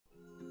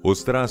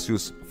Os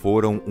Trácios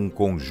foram um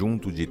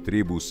conjunto de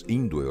tribos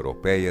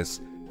indo-europeias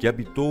que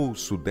habitou o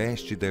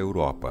sudeste da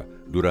Europa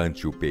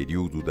durante o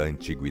período da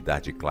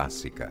Antiguidade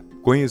Clássica.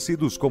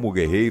 Conhecidos como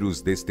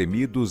guerreiros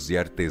destemidos e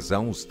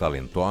artesãos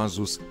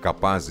talentosos,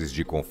 capazes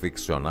de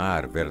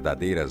confeccionar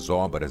verdadeiras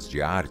obras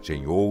de arte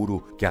em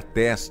ouro que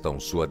atestam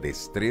sua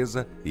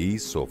destreza e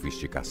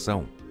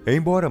sofisticação.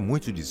 Embora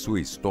muito de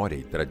sua história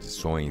e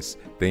tradições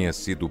tenha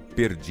sido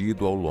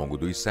perdido ao longo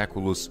dos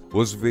séculos,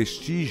 os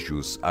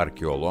vestígios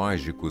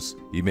arqueológicos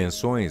e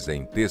menções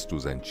em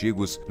textos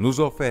antigos nos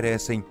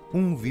oferecem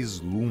um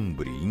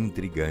vislumbre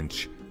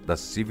intrigante da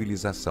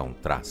civilização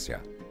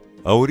trácia.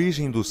 A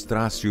origem dos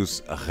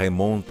Trácios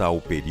remonta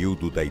ao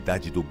período da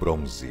Idade do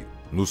Bronze,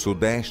 no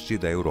sudeste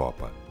da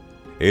Europa.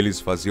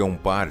 Eles faziam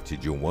parte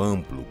de um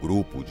amplo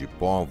grupo de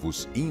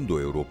povos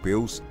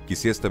indo-europeus que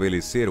se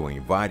estabeleceram em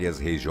várias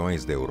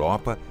regiões da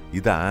Europa e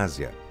da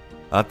Ásia.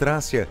 A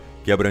Trácia,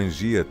 que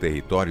abrangia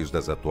territórios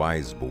das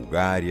atuais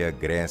Bulgária,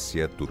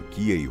 Grécia,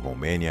 Turquia e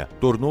Romênia,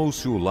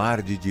 tornou-se o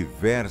lar de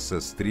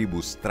diversas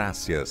tribos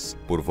trácias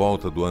por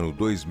volta do ano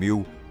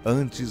 2000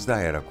 antes da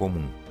Era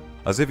Comum.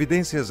 As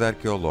evidências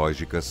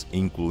arqueológicas,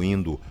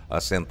 incluindo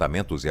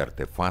assentamentos e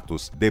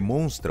artefatos,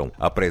 demonstram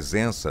a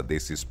presença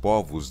desses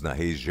povos na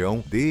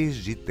região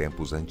desde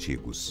tempos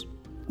antigos.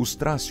 Os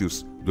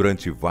Trácios,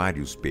 durante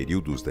vários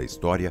períodos da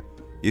história,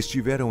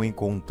 estiveram em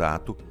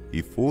contato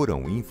e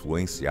foram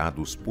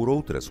influenciados por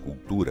outras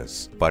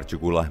culturas,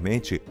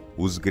 particularmente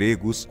os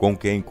gregos, com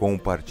quem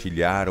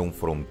compartilharam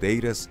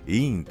fronteiras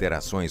e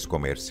interações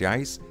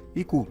comerciais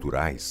e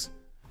culturais.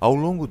 Ao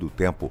longo do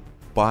tempo,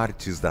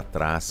 partes da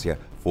Trácia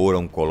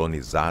foram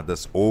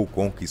colonizadas ou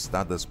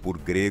conquistadas por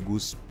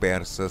gregos,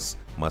 persas,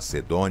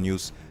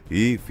 macedônios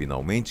e,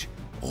 finalmente,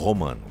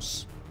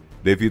 romanos.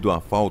 Devido à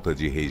falta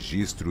de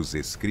registros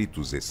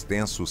escritos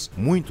extensos,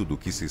 muito do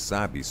que se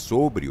sabe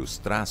sobre os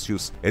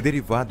Trácios é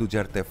derivado de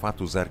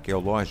artefatos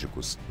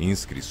arqueológicos,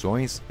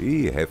 inscrições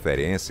e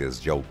referências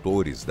de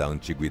autores da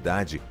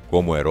antiguidade,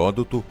 como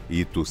Heródoto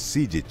e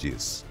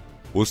Tucídides.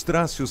 Os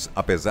Trácios,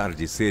 apesar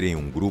de serem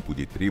um grupo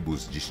de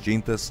tribos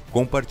distintas,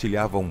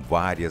 compartilhavam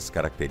várias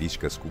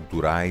características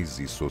culturais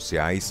e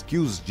sociais que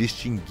os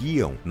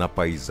distinguiam na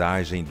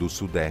paisagem do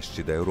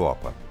sudeste da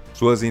Europa.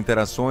 Suas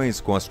interações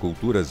com as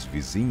culturas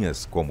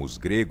vizinhas, como os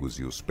gregos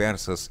e os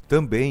persas,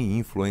 também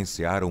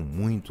influenciaram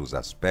muitos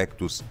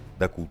aspectos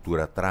da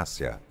cultura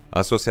trácia.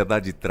 A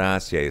sociedade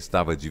trácia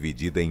estava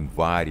dividida em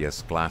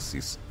várias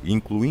classes,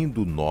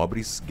 incluindo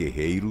nobres,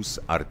 guerreiros,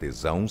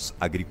 artesãos,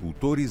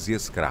 agricultores e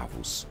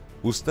escravos.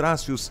 Os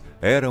Trácios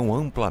eram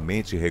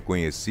amplamente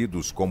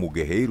reconhecidos como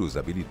guerreiros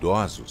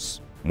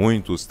habilidosos.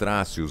 Muitos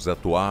Trácios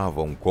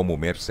atuavam como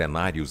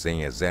mercenários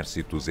em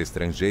exércitos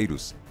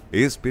estrangeiros,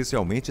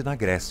 especialmente na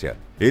Grécia.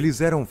 Eles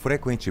eram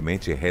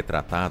frequentemente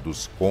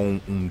retratados com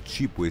um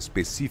tipo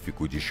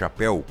específico de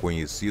chapéu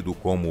conhecido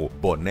como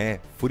boné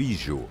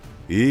frígio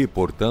e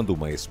portando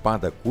uma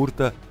espada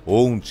curta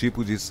ou um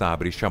tipo de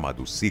sabre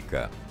chamado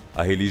sica.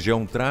 A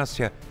religião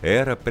trácia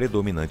era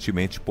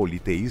predominantemente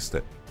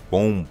politeísta,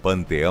 com um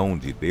panteão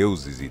de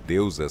deuses e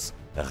deusas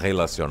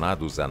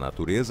relacionados à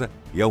natureza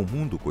e ao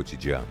mundo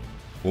cotidiano.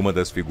 Uma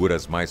das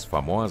figuras mais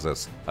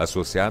famosas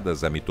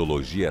associadas à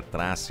mitologia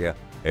trácia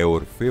é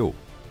Orfeu,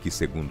 que,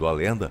 segundo a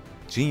lenda,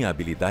 tinha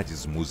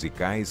habilidades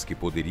musicais que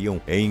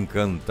poderiam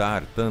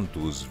encantar tanto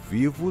os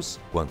vivos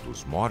quanto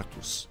os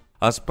mortos.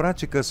 As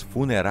práticas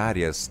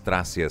funerárias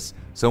trácias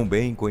são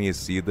bem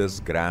conhecidas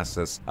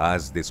graças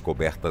às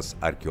descobertas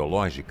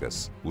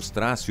arqueológicas. Os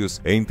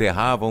trácios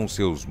enterravam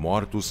seus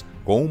mortos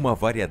com uma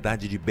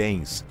variedade de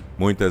bens,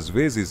 muitas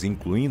vezes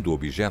incluindo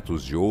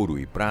objetos de ouro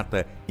e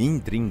prata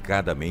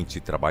intrincadamente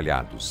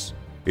trabalhados.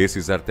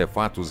 Esses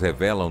artefatos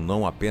revelam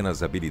não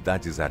apenas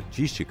habilidades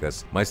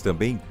artísticas, mas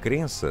também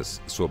crenças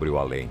sobre o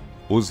além.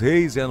 Os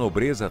reis e a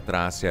nobreza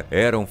trácia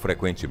eram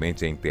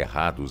frequentemente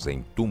enterrados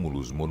em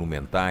túmulos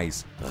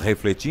monumentais,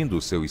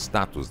 refletindo seu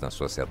status na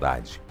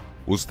sociedade.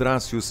 Os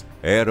trácios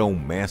eram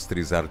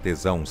mestres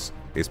artesãos,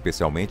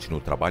 especialmente no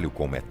trabalho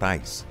com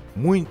metais.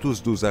 Muitos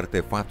dos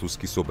artefatos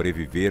que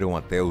sobreviveram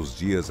até os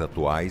dias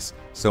atuais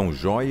são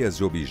joias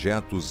e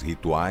objetos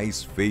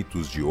rituais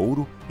feitos de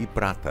ouro e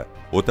prata.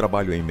 O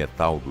trabalho em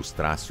metal dos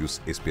trácios,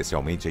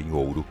 especialmente em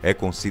ouro, é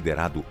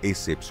considerado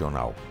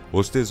excepcional.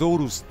 Os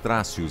tesouros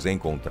trácios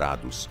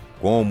encontrados,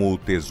 como o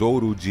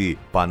tesouro de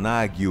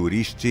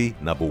Panagiuristi,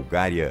 na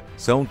Bulgária,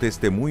 são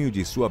testemunho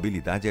de sua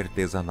habilidade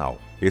artesanal.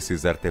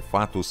 Esses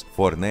artefatos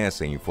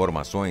fornecem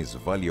informações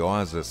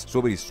valiosas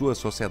sobre sua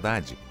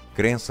sociedade,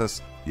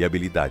 crenças e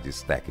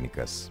habilidades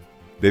técnicas.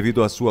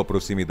 Devido à sua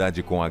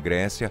proximidade com a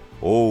Grécia,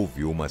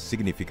 houve uma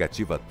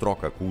significativa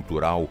troca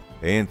cultural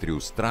entre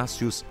os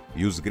trácios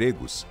e os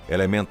gregos.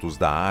 Elementos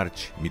da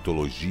arte,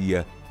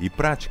 mitologia e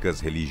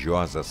práticas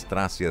religiosas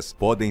trácias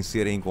podem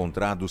ser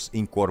encontrados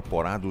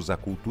incorporados à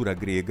cultura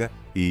grega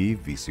e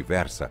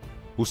vice-versa.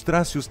 Os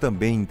trácios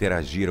também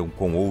interagiram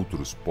com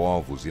outros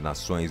povos e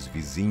nações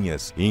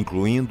vizinhas,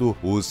 incluindo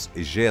os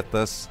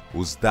getas,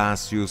 os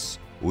dácios,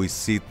 os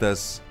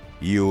citas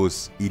e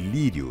os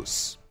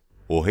ilírios.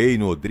 O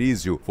reino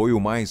odrísio foi o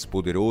mais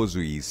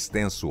poderoso e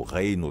extenso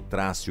reino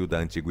trácio da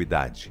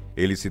antiguidade.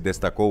 Ele se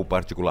destacou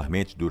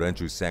particularmente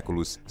durante os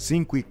séculos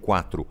 5 e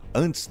 4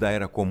 antes da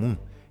Era Comum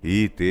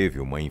e teve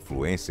uma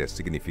influência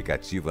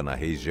significativa na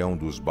região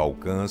dos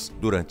Balcãs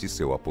durante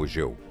seu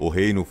apogeu. O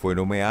reino foi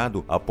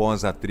nomeado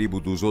após a tribo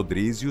dos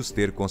odrísios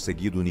ter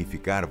conseguido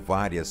unificar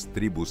várias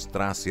tribos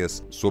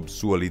trácias sob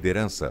sua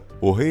liderança.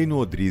 O reino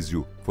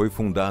odrísio foi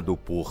fundado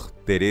por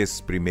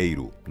Terés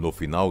I no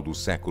final do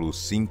século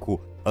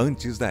 5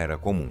 antes da Era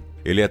Comum.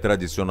 Ele é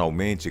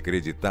tradicionalmente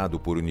creditado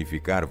por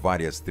unificar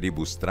várias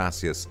tribos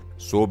trácias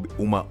sob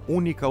uma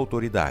única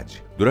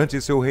autoridade. Durante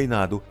seu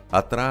reinado,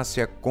 a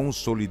Trácia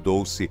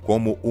consolidou-se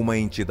como uma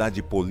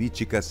entidade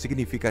política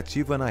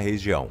significativa na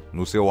região.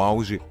 No seu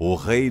auge, o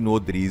reino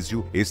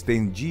odrísio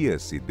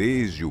estendia-se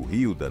desde o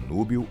rio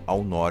Danúbio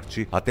ao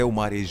norte até o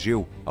mar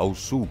Egeu ao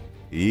sul,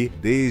 e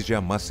desde a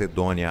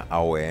Macedônia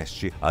a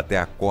oeste até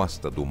a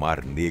costa do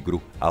Mar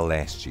Negro a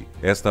leste.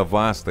 Esta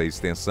vasta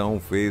extensão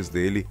fez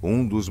dele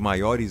um dos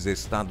maiores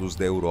estados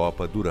da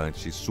Europa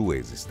durante sua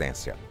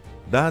existência.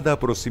 Dada a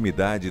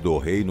proximidade do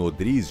reino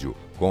odrísio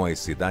com as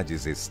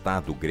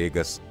cidades-estado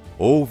gregas,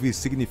 houve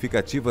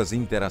significativas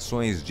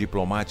interações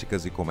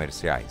diplomáticas e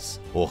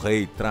comerciais. O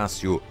rei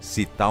Trácio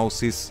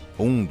Sitalces,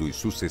 um dos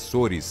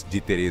sucessores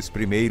de Terés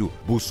I,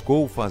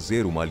 buscou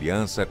fazer uma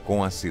aliança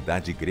com a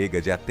cidade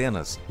grega de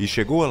Atenas e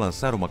chegou a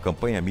lançar uma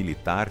campanha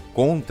militar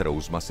contra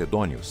os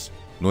macedônios.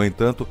 No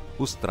entanto,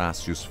 os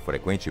trácios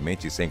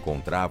frequentemente se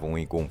encontravam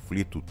em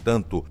conflito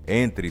tanto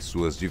entre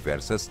suas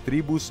diversas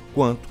tribos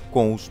quanto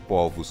com os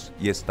povos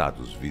e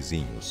estados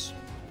vizinhos.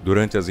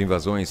 Durante as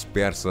invasões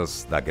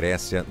persas da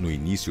Grécia, no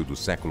início do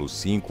século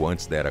V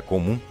antes da Era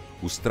Comum,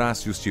 os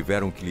trácios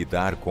tiveram que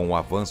lidar com o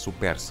avanço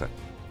persa.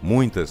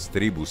 Muitas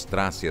tribos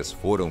trácias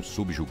foram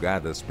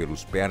subjugadas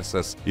pelos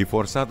persas e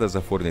forçadas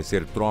a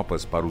fornecer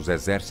tropas para os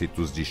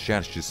exércitos de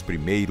Xerxes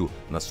I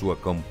na sua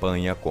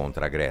campanha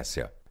contra a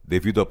Grécia.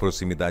 Devido à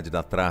proximidade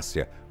da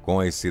Trácia com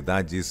as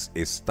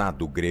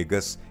cidades-estado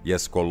gregas e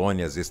as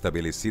colônias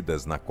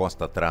estabelecidas na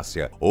costa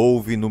trácia,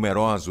 houve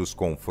numerosos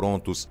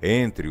confrontos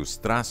entre os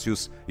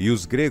trácios e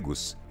os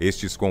gregos.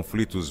 Estes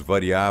conflitos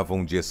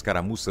variavam de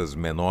escaramuças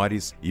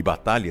menores e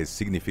batalhas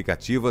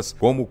significativas,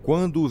 como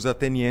quando os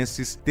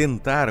atenienses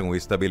tentaram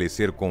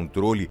estabelecer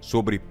controle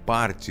sobre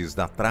partes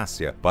da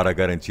Trácia para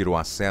garantir o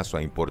acesso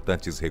a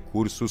importantes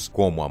recursos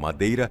como a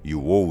madeira e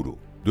o ouro.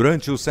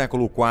 Durante o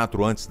século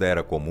IV antes da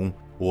Era Comum,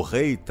 o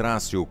rei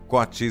Trácio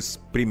Cotis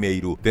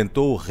I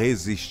tentou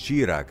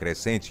resistir à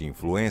crescente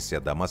influência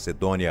da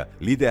Macedônia,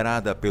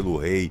 liderada pelo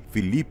rei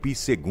Filipe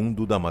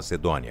II da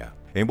Macedônia.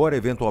 Embora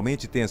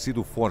eventualmente tenha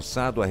sido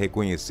forçado a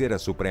reconhecer a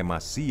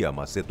supremacia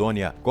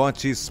macedônia,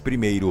 Cotis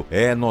I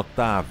é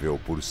notável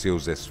por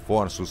seus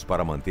esforços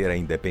para manter a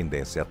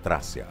independência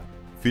trácia.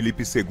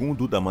 Filipe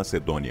II da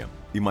Macedônia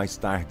e mais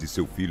tarde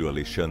seu filho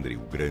Alexandre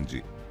o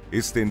Grande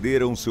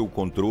estenderam seu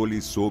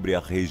controle sobre a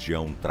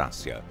região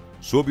trácia.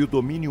 Sob o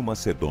domínio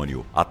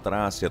macedônio, a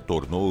Trácia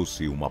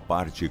tornou-se uma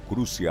parte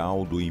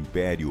crucial do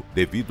império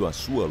devido à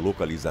sua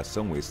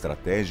localização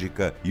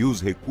estratégica e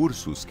os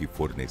recursos que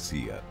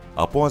fornecia.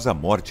 Após a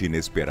morte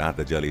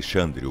inesperada de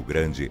Alexandre o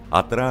Grande,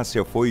 a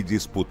Trácia foi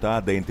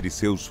disputada entre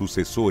seus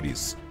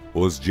sucessores,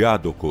 os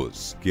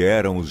Diádocos, que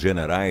eram os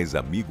generais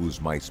amigos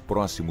mais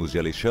próximos de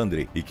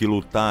Alexandre e que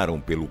lutaram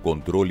pelo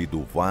controle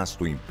do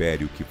vasto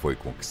império que foi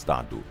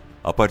conquistado.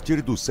 A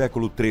partir do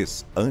século III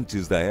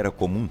antes da Era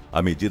Comum,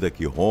 à medida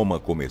que Roma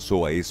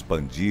começou a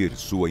expandir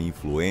sua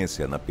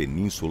influência na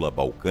Península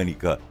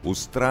Balcânica,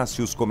 os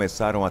trácios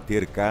começaram a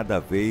ter cada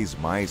vez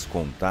mais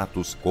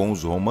contatos com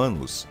os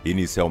romanos,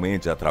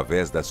 inicialmente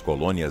através das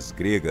colônias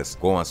gregas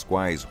com as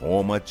quais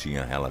Roma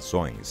tinha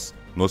relações.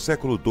 No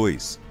século II,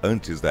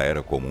 antes da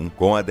Era Comum,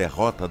 com a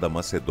derrota da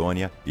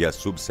Macedônia e a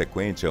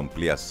subsequente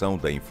ampliação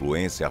da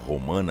influência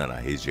romana na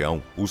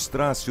região, os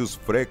trácios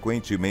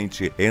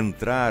frequentemente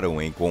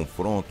entraram em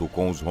confronto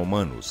com os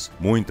romanos.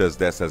 Muitas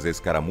dessas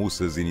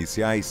escaramuças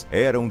iniciais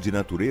eram de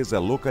natureza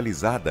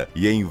localizada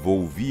e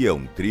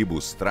envolviam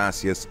tribos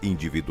trácias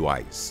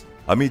individuais.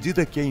 À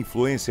medida que a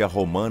influência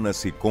romana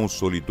se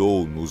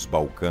consolidou nos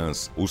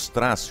Balcãs, os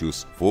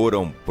trácios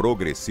foram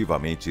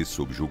progressivamente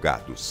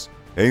subjugados.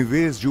 Em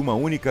vez de uma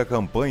única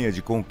campanha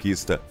de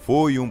conquista,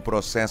 foi um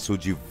processo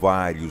de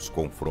vários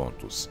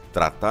confrontos,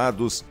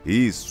 tratados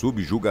e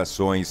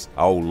subjugações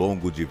ao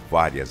longo de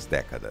várias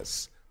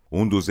décadas.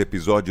 Um dos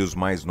episódios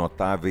mais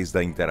notáveis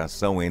da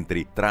interação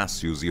entre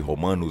trácios e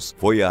romanos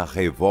foi a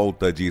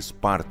revolta de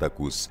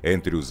Espartacus,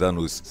 entre os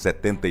anos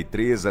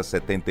 73 a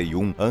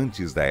 71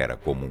 antes da Era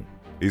Comum.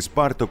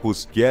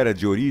 Espartacus, que era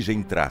de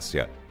origem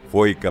trácia,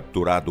 foi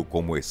capturado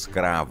como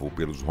escravo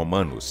pelos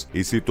romanos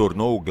e se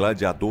tornou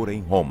gladiador em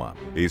Roma.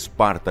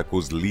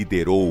 Espartacus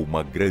liderou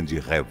uma grande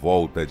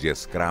revolta de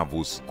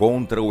escravos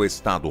contra o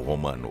Estado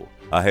romano.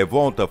 A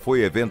revolta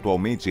foi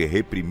eventualmente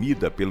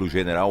reprimida pelo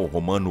general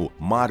romano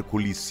Marco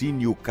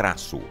Licínio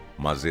Crasso,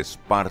 mas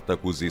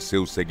Espartacus e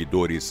seus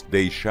seguidores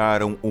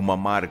deixaram uma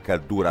marca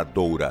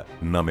duradoura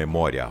na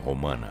memória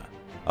romana.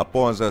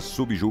 Após a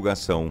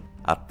subjugação,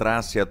 a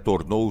Trácia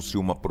tornou-se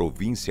uma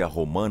província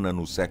romana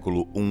no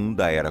século I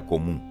da Era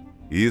Comum.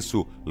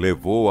 Isso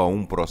levou a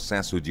um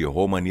processo de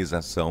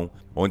romanização,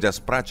 onde as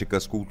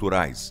práticas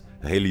culturais,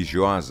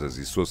 religiosas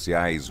e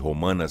sociais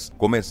romanas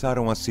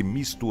começaram a se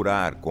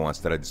misturar com as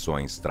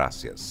tradições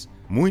trácias.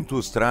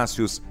 Muitos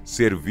trácios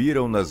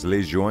serviram nas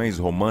legiões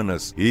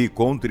romanas e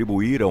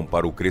contribuíram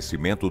para o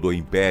crescimento do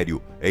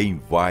império em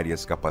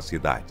várias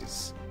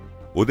capacidades.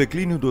 O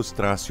declínio dos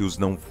trácios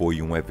não foi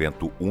um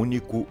evento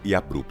único e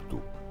abrupto,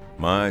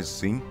 mas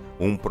sim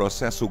um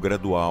processo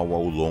gradual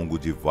ao longo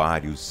de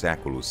vários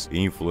séculos,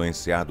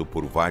 influenciado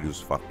por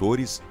vários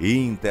fatores e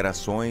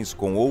interações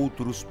com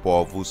outros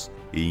povos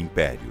e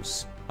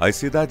impérios. As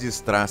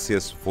cidades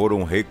trácias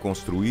foram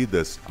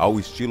reconstruídas ao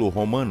estilo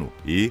romano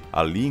e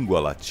a língua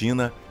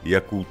latina e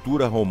a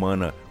cultura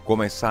romana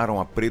começaram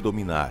a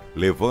predominar,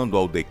 levando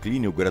ao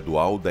declínio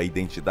gradual da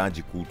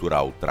identidade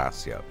cultural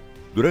trácia.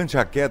 Durante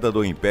a queda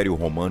do Império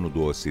Romano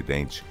do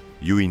Ocidente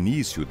e o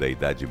início da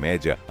Idade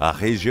Média, a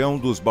região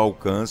dos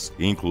Balcãs,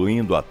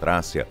 incluindo a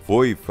Trácia,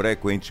 foi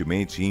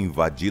frequentemente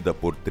invadida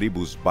por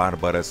tribos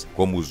bárbaras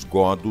como os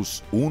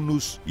godos,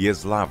 hunos e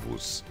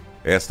eslavos.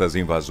 Estas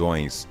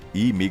invasões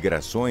e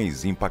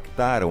migrações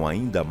impactaram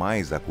ainda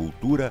mais a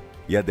cultura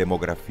e a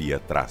demografia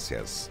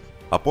trácias.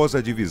 Após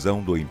a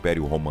divisão do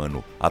Império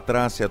Romano, a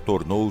Trácia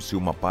tornou-se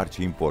uma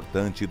parte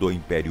importante do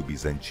Império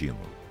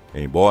Bizantino.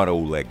 Embora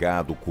o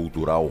legado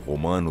cultural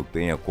romano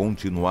tenha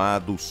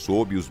continuado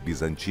sob os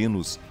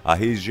bizantinos, a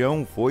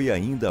região foi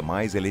ainda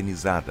mais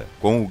helenizada,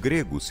 com o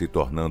grego se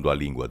tornando a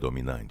língua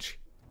dominante.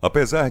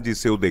 Apesar de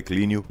seu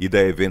declínio e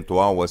da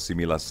eventual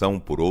assimilação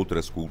por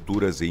outras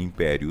culturas e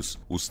impérios,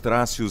 os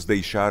trácios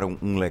deixaram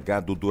um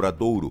legado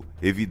duradouro,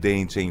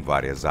 evidente em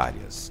várias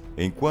áreas.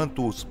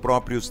 Enquanto os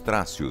próprios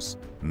trácios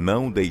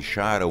não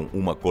deixaram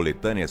uma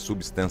coletânea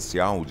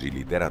substancial de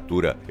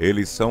literatura,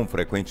 eles são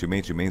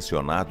frequentemente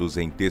mencionados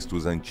em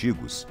textos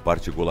antigos,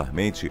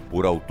 particularmente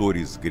por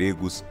autores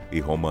gregos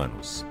e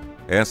romanos.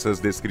 Essas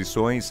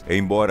descrições,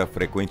 embora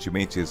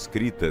frequentemente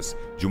escritas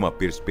de uma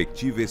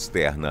perspectiva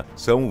externa,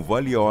 são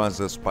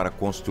valiosas para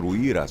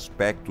construir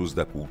aspectos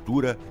da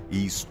cultura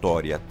e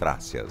história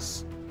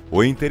trácias.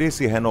 O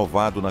interesse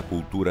renovado na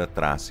cultura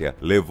trácia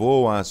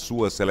levou à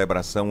sua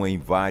celebração em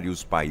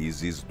vários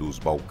países dos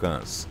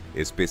Balcãs,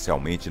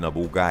 especialmente na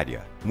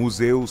Bulgária.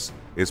 Museus,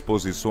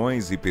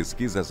 exposições e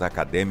pesquisas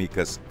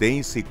acadêmicas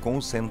têm se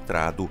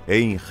concentrado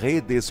em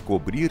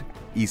redescobrir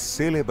e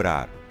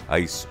celebrar a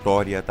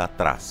história da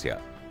Trácia.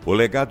 O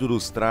legado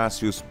dos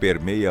trácios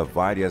permeia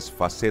várias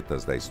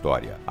facetas da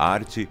história,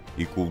 arte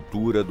e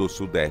cultura do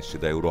sudeste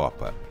da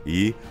Europa,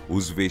 e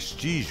os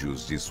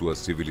vestígios de sua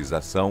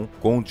civilização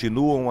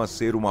continuam a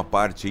ser uma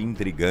parte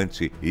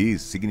intrigante e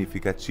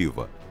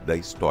significativa da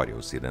história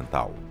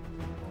ocidental.